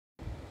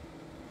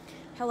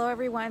Hello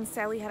everyone,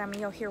 Sally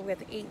Jaramillo here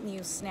with 8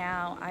 News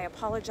Now. I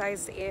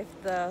apologize if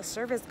the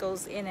service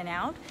goes in and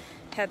out.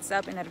 Heads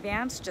up in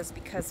advance, just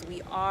because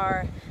we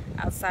are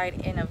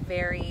outside in a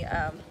very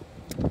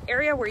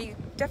area where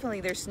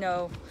there's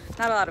not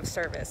a lot of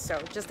service.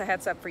 So just a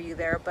heads up for you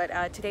there.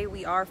 But today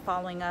we are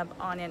following up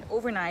on an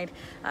overnight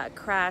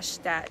crash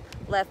that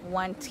left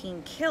one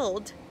teen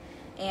killed,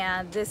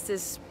 and this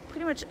is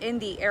pretty much in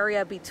the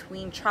area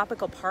between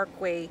Tropical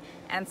Parkway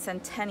and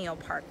Centennial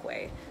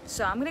Parkway.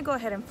 So I'm gonna go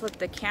ahead and flip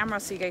the camera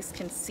so you guys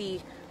can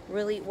see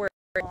really where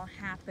it all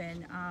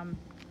happened.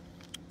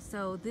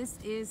 So this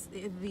is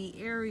the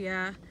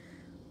area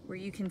where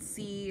you can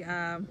see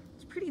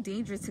it's pretty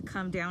dangerous to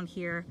come down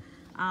here.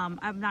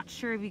 I'm not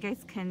sure if you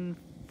guys can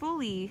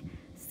fully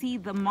see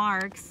the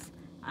marks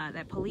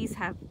that police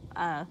have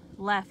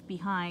left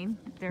behind.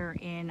 They're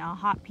in a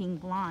hot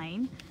pink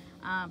line.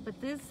 But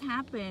this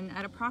happened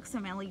at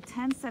approximately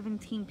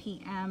 10:17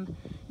 p.m.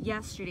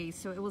 yesterday.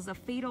 So it was a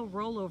fatal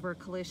rollover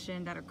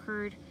collision that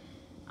occurred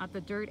at the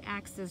dirt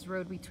access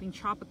road between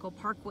Tropical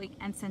Parkway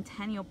and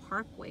Centennial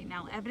Parkway.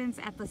 Now, evidence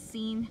at the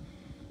scene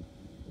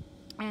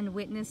and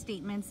witness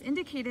statements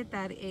indicated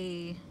that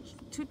a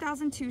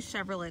 2002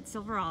 Chevrolet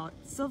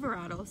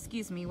Silverado,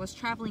 was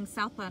traveling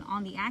southbound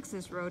on the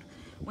access road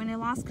when it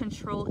lost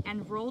control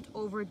and rolled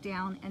over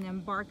down an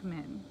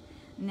embankment.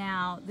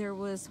 Now, there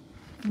was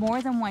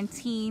more than one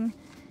teen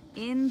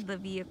in the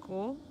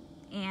vehicle,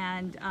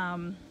 and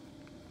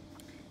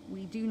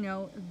we do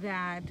know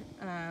that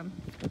a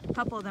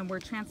couple of them were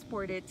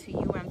transported to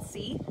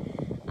UMC.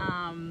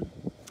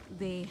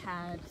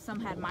 Some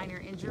had minor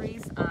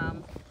injuries.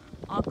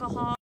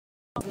 Alcohol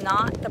is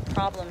not the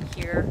problem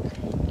here,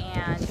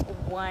 and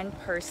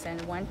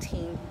one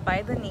teen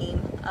by the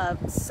name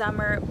of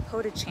Summer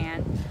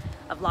Podachan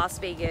of Las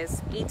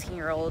Vegas,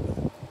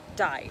 18-year-old,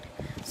 died.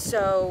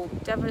 So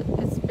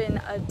it's been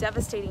a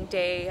devastating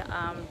day,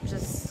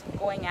 just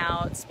going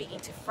out, speaking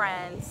to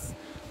friends,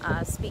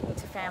 speaking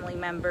to family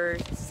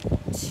members,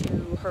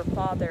 to her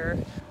father,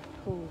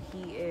 who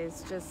he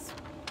is just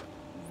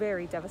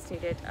very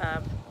devastated,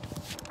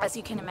 as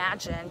you can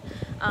imagine.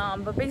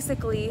 But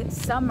basically,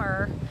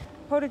 Summer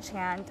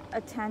Podachan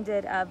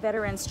attended a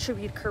Veterans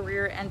Tribute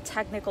Career and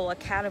Technical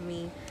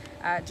Academy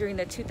during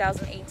the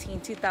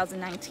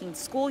 2018-2019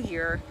 school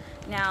year.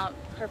 Now,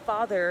 her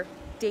father,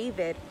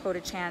 David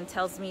Podachan,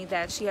 tells me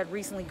that she had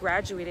recently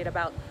graduated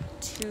about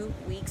 2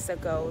 weeks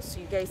ago, so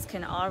you guys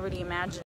can already imagine